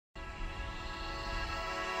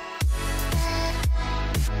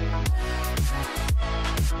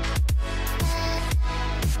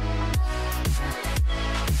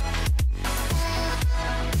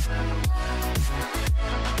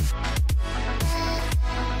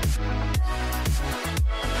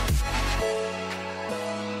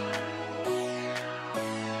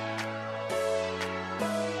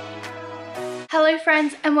Hello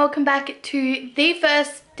friends, and welcome back to the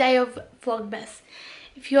first day of Vlogmas.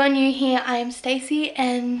 If you are new here, I am Stacey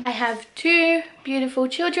and I have two beautiful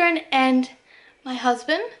children and my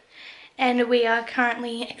husband, and we are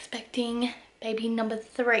currently expecting baby number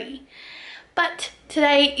 3. But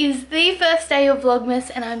today is the first day of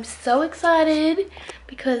Vlogmas and I'm so excited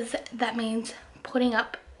because that means putting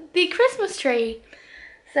up the Christmas tree.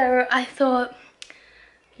 So I thought,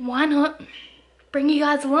 why not bring you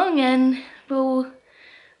guys along and we'll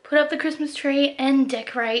put up the Christmas tree and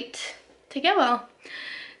decorate together.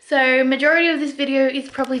 So majority of this video is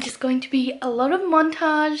probably just going to be a lot of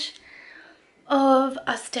montage of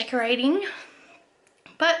us decorating,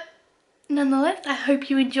 but nonetheless I hope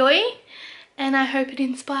you enjoy and I hope it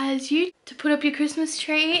inspires you to put up your Christmas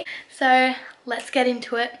tree. So let's get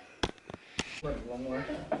into it. Went the wrong way.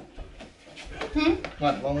 Hmm?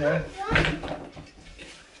 Went the wrong way.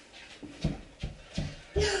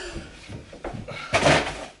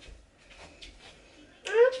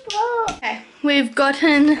 Okay, we've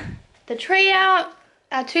gotten the tree out,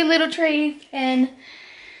 our 2 little trees and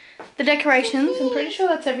the decorations. I'm pretty sure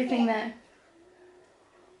that's everything there.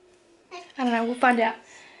 I don't know, we'll find out.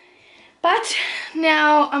 But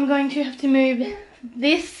now I'm going to have to move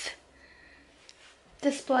this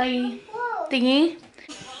display thingy.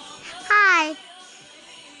 Hi.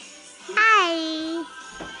 Hi.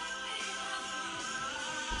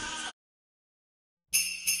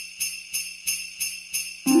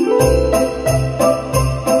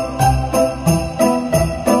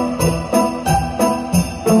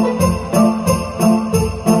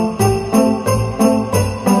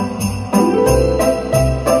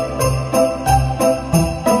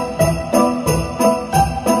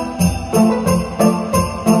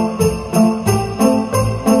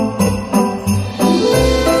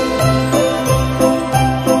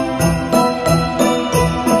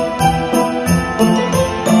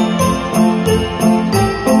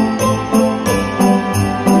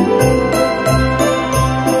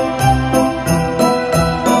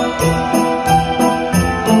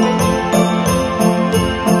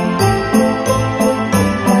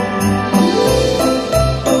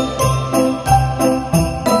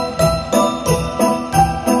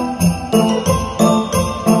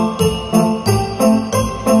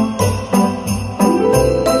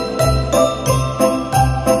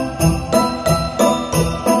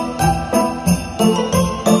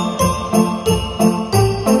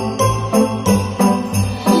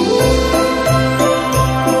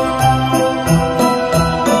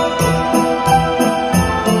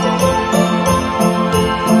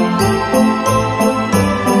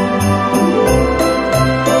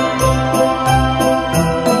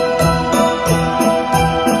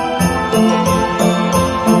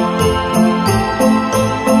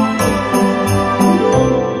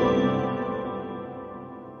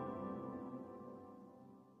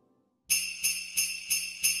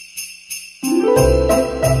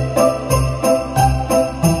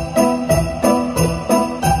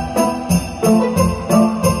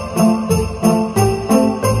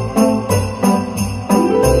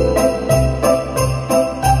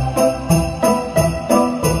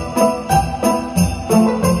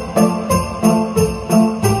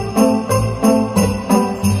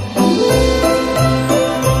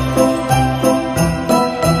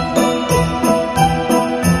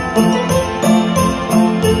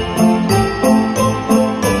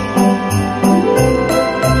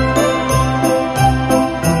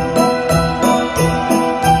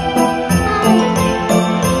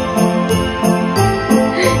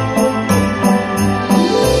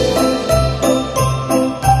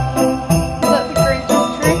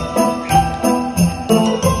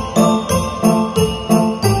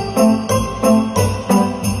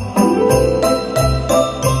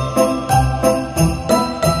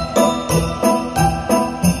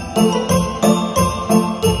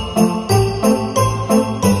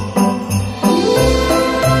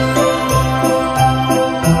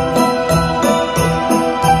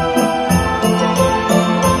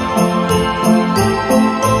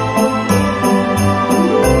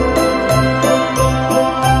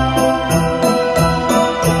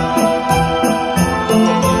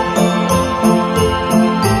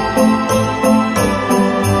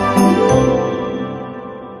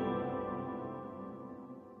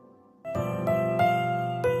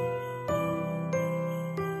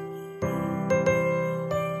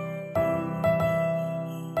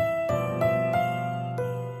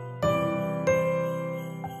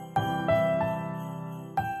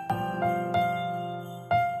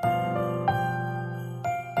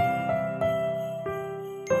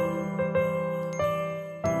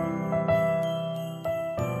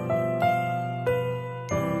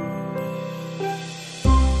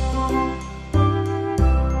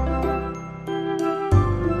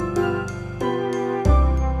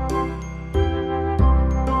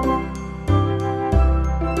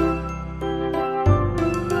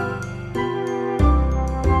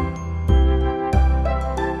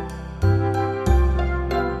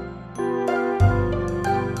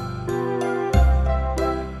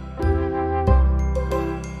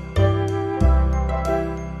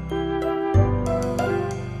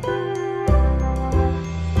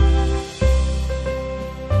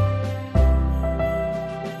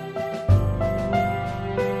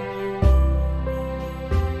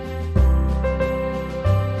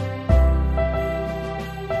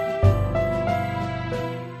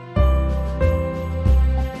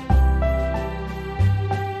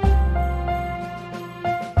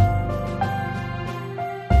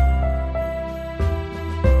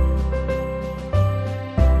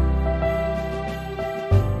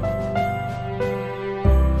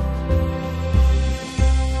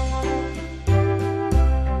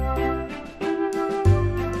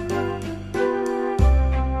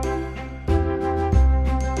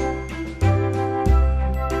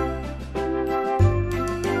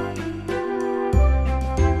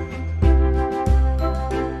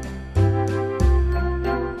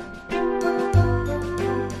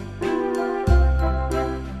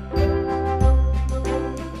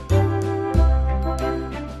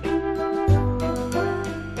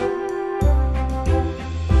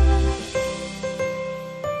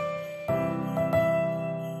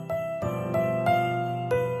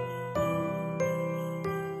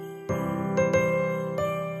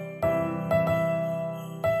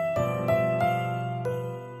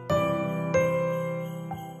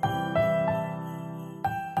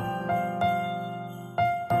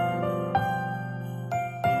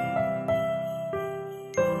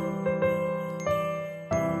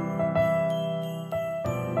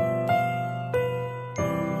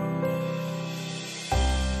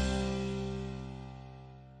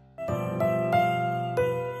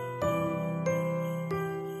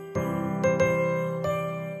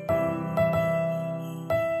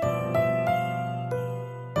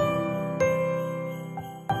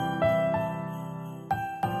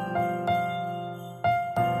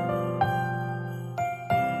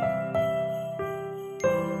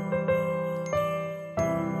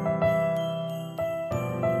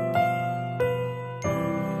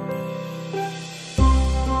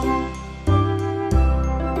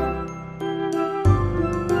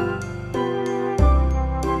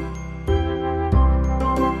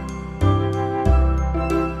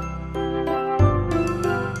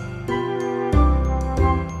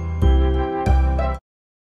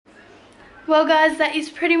 Well guys, that is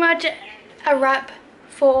pretty much a wrap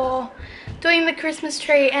for doing the Christmas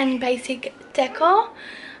tree and basic decor.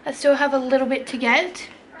 I still have a little bit to get,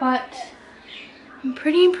 but I'm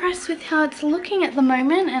pretty impressed with how it's looking at the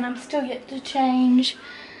moment, and I'm still yet to change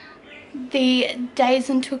the days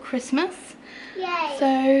until Christmas. Yay.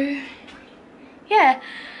 So yeah,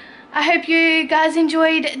 I hope you guys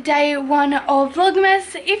enjoyed day 1 of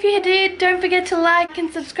Vlogmas. If you did, don't forget to like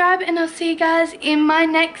and subscribe, and I'll see you guys in my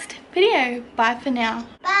next video. Bye for now.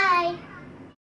 Bye.